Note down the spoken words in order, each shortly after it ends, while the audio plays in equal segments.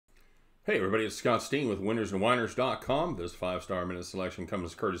Hey everybody, it's Scott Steen with winnersandwhiners.com. This 5-star minute selection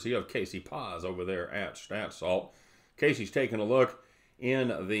comes courtesy of CasePazz over there at StatSalt. Casey's taking a look in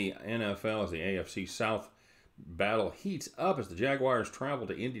the NFL as the AFC South battle heats up as the Jaguars travel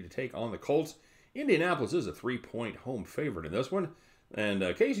to Indy to take on the Colts. Indianapolis is a 3-point home favorite in this one. And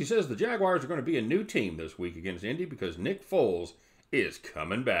Casey says the Jaguars are going to be a new team this week against Indy because Nick Foles is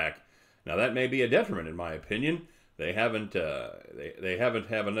coming back. Now that may be a detriment in my opinion. They don't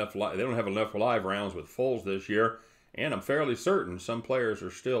have enough live rounds with Foles this year, and I'm fairly certain some players are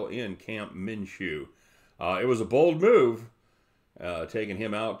still in Camp Minshew. It was a bold move, taking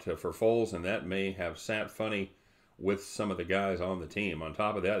him out for Foles, and that may have sat funny with some of the guys on the team. On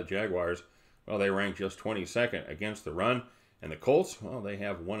top of that, the Jaguars, well, they rank just 22nd against the run, and the Colts, well, they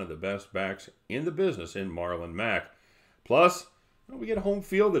have one of the best backs in the business in Marlon Mack. Plus, well, we get a home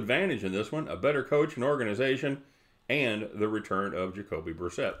field advantage in this one, a better coach and organization, and the return of Jacoby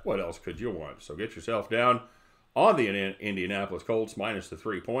Brissett. What else could you want? So get yourself down on the Indianapolis Colts minus the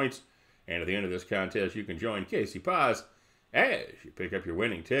 3 points. And at the end of this contest, you can join CasePazz as you pick up your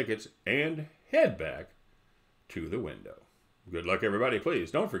winning tickets and head back to the window. Good luck, everybody.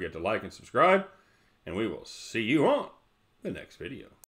 Please don't forget to like and subscribe, and we will see you on the next video.